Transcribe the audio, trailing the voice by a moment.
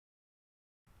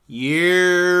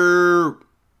Yeah.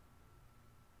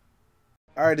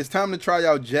 Alright, it's time to try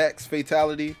out Jack's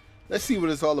Fatality. Let's see what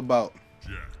it's all about.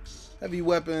 Heavy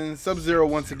weapons, Sub-Zero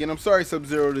once again. I'm sorry,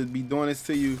 Sub-Zero, to be doing this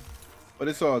to you, but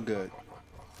it's all good.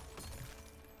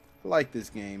 I like this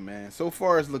game, man. So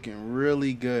far, it's looking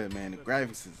really good, man. The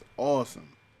graphics is awesome.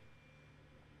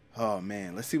 Oh,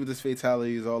 man. Let's see what this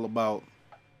Fatality is all about.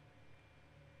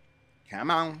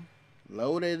 Come on.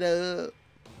 Load it up.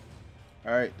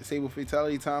 Alright, disable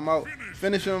Fatality timeout.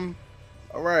 Finish him.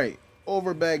 Alright.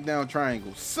 Over, back, down,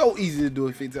 triangle. So easy to do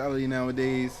a Fatality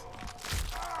nowadays.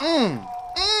 He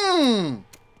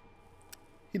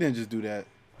didn't just do that.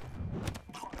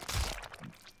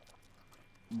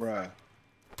 Bruh.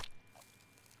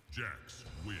 Jax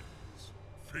wins.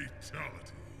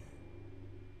 Fatality.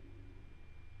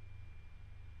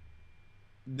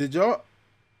 Did y'all?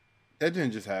 That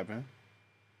didn't just happen.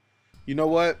 You know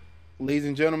what? Ladies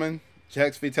and gentlemen,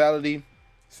 Jack's Fatality.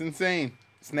 It's insane.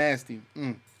 It's nasty.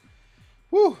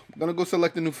 Woo. I'm gonna go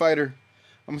select a new fighter.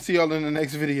 I'm gonna see y'all in the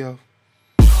next video.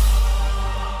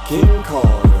 King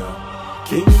Carter,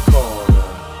 King Carter,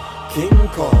 King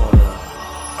Carter,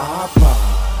 iPod,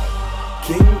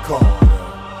 King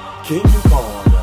Carter, King Carter.